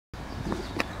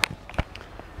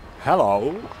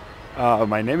Hello,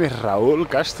 my name is Raúl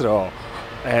Castro,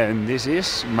 and this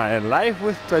is my life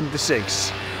with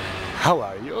 26. How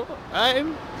are you?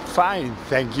 I'm fine,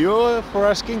 thank you for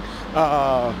asking.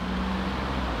 Yeah,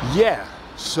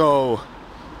 so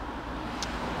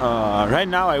right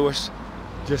now I was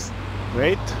just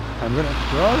wait. I'm gonna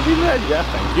close it. Yeah,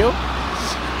 thank you.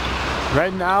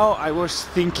 Right now I was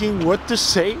thinking what to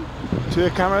say to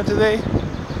the camera today,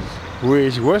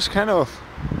 which was kind of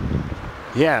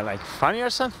like funny or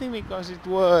something, because it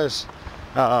was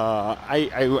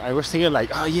I was thinking like,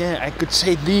 oh yeah, I could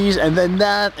say this and then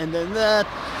that and then that,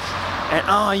 and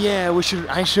oh yeah,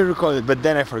 I should record it, but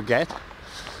then I forget.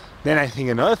 Then I think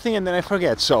another thing and then I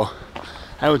forget. So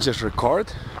I would just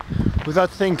record without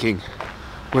thinking,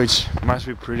 which must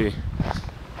be pretty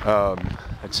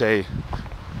let's say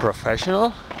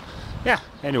professional. Yeah,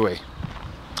 anyway,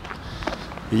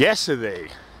 yesterday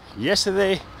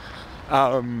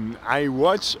I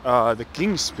watched The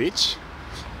King's Speech,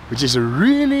 which is a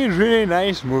really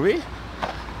nice movie.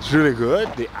 It's really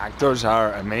good. The actors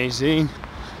are amazing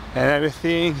and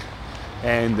everything,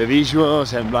 and the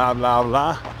visuals and blah blah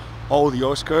blah. All the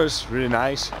Oscars, really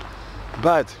nice.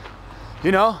 But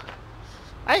you know,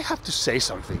 I have to say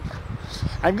something.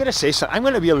 I'm gonna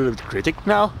be a little bit critic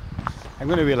now. I'm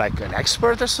gonna be like an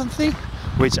expert or something,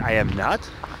 which I am not.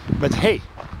 But hey,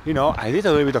 you know, I did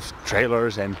a little bit of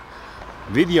trailers and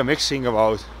video mixing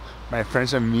about my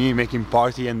friends and me making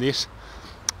party and this,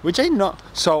 which I know.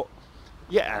 So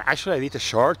yeah, actually I did a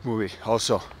short movie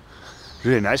also,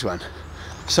 really nice one.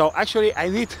 So actually I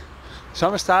did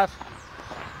some stuff.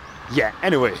 Yeah,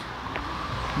 anyway,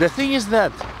 the thing is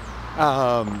that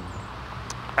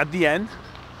at the end,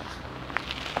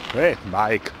 hey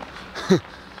Mike,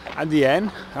 at the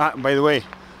end, by the way,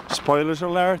 spoilers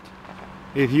alert,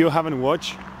 if you haven't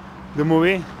watched the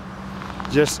movie,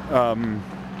 just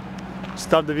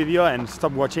stop the video and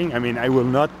stop watching. I mean, I will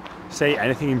not say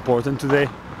anything important today.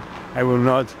 I will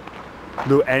not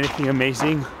do anything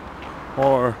amazing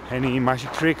or any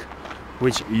magic trick,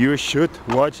 which you should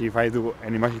watch. If I do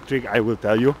any magic trick, I will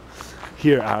tell you.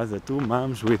 Here are the two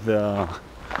moms with the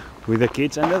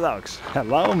kids and the dogs.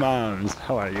 Hello moms,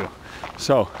 how are you?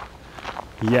 So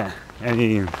yeah,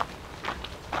 okay,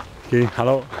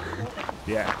 hello.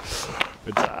 Yeah,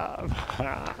 good job.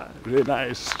 Really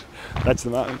nice. That's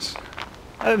the moms.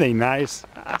 Are they nice?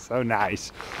 So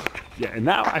nice. Yeah, and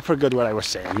now I forgot what I was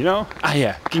saying, you know?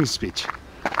 Yeah, King's Speech.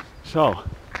 So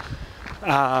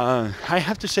I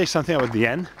have to say something about the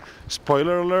end.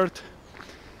 Spoiler alert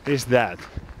is that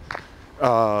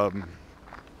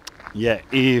yeah,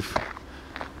 if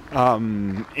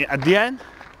at the end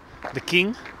the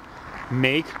king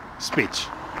make speech,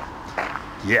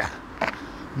 yeah,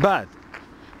 but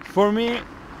for me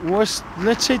was,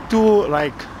 let's say, too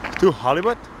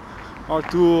Hollywood, or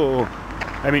too,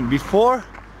 I mean, before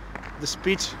the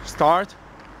speech starts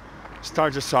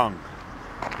a song,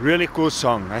 really cool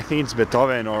song. I think it's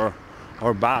Beethoven or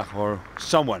Bach or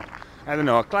someone, I don't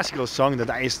know, a classical song that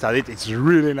I studied. It's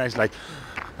really nice, like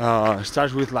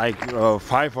starts with like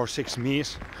 5 or 6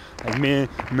 me's, like me,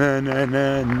 na na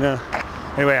na na.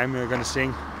 Anyway, I'm not gonna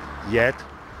sing yet.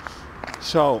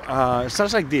 So it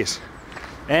starts like this,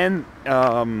 and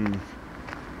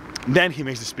then he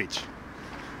makes the speech.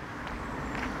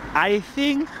 I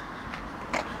think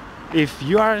if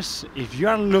you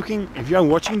are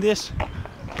watching this,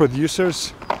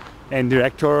 producers and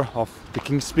director of The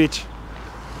King's Speech,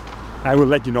 I will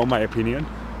let you know my opinion.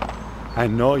 I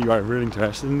know you are really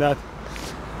interested in that.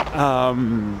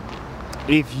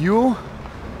 If you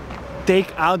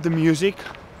take out the music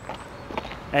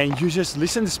and you just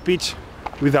listen to the speech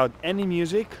without any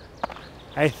music,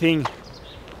 I think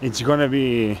it's gonna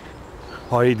be,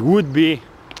 or it would be,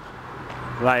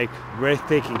 like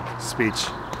breathtaking speech,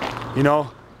 you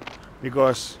know,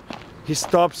 because he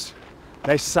stops,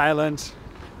 there's silence,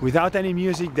 without any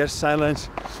music there's silence.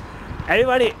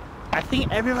 Everybody, I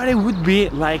think everybody would be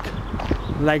like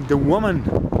the woman,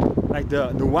 like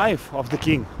the wife of the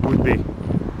king would be,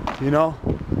 you know,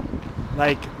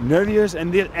 like nervous,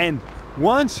 and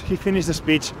once he finished the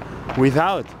speech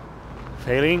without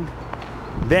failing,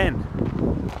 then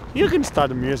you can start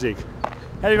the music,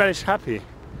 everybody's happy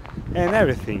and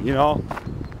everything, you know.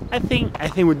 I think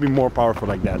it would be more powerful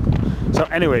like that. So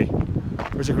anyway,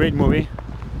 it was a great movie,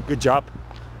 good job.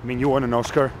 I mean, you won an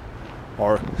Oscar,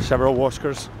 or several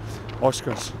Oscars,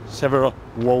 several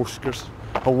Oscars,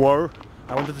 award.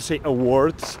 I wanted to say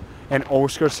awards and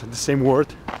Oscars, the same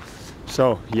word.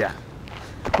 So yeah.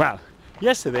 Well,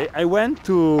 yesterday I went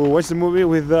to watch the movie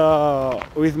with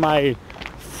my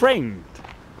friend,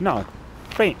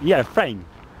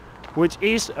 which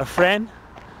is a friend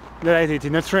that I did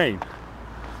in the train.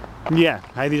 Yeah,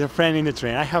 I did a friend in the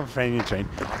train. I have a friend in the train.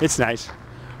 It's nice.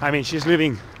 I mean, she's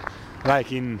leaving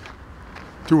like in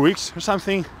 2 weeks or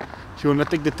something. She will not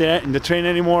take the train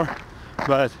anymore.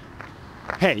 But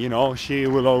hey, you know, she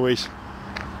will always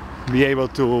be able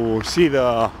to see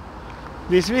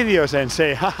these videos and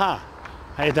say, haha,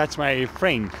 hey, that's my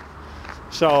friend.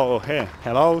 So, hey,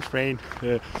 hello, friend.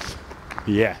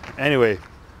 Yeah, anyway,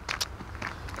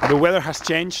 the weather has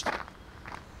changed.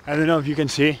 I don't know if you can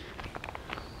see.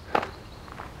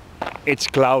 It's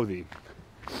cloudy.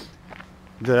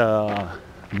 The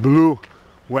blue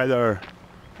weather.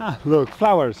 Ah, look,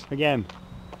 flowers again.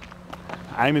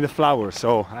 I'm in the flowers,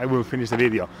 so I will finish the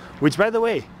video. Which, by the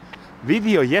way,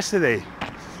 video yesterday,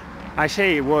 I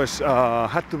say it was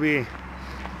had to be,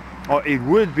 or it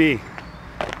would be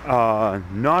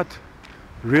not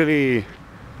really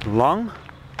long,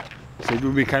 so it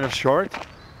would be kind of short,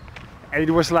 and it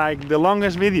was like the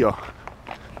longest video,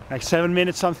 like 7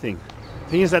 minutes something.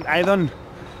 Thing is that I don't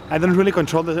really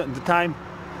control the time,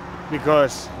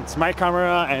 because it's my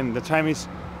camera and the time is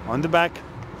on the back,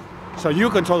 so you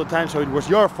control the time. So it was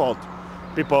your fault,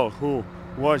 people who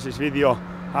watched this video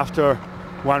after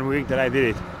 1 week that I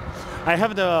did it. I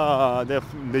have the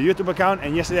YouTube account,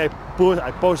 and yesterday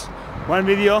I post one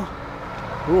video.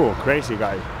 Ooh, crazy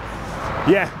guy.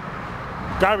 Yeah,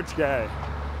 garbage guy,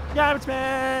 garbage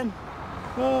man.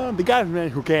 Oh, the garbage man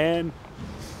who can.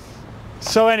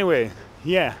 So anyway,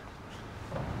 yeah,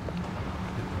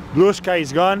 blue sky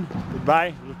is gone.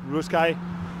 Goodbye, blue sky.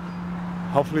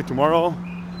 Hopefully tomorrow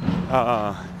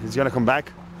it's gonna come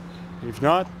back. If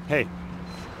not, hey,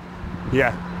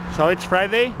 yeah. So it's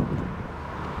Friday.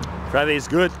 Friday is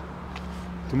good.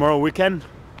 Tomorrow weekend,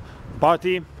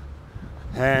 party,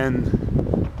 and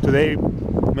today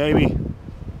maybe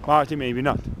party, maybe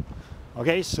not.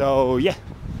 Okay, so yeah,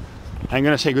 I'm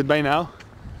gonna say goodbye now,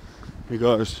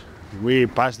 because we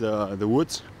passed the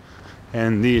woods,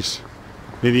 and this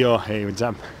video, hey, what's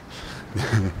up?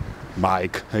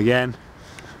 Bike again.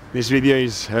 This video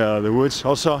is the woods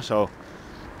also, so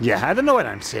yeah, I don't know what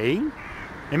I'm saying.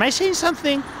 Am I saying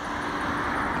something?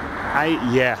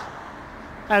 Yeah,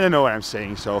 I don't know what I'm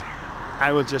saying, so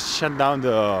I will just shut down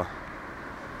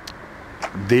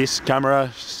this camera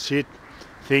shit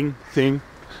thing.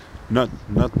 Not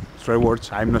swear words.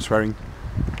 I'm not swearing.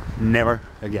 Never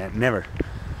again. Never.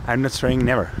 I'm not swearing.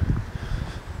 Never.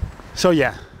 So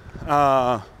yeah,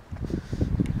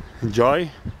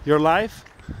 enjoy your life.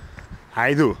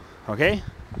 I do. Okay.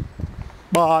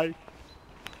 Bye.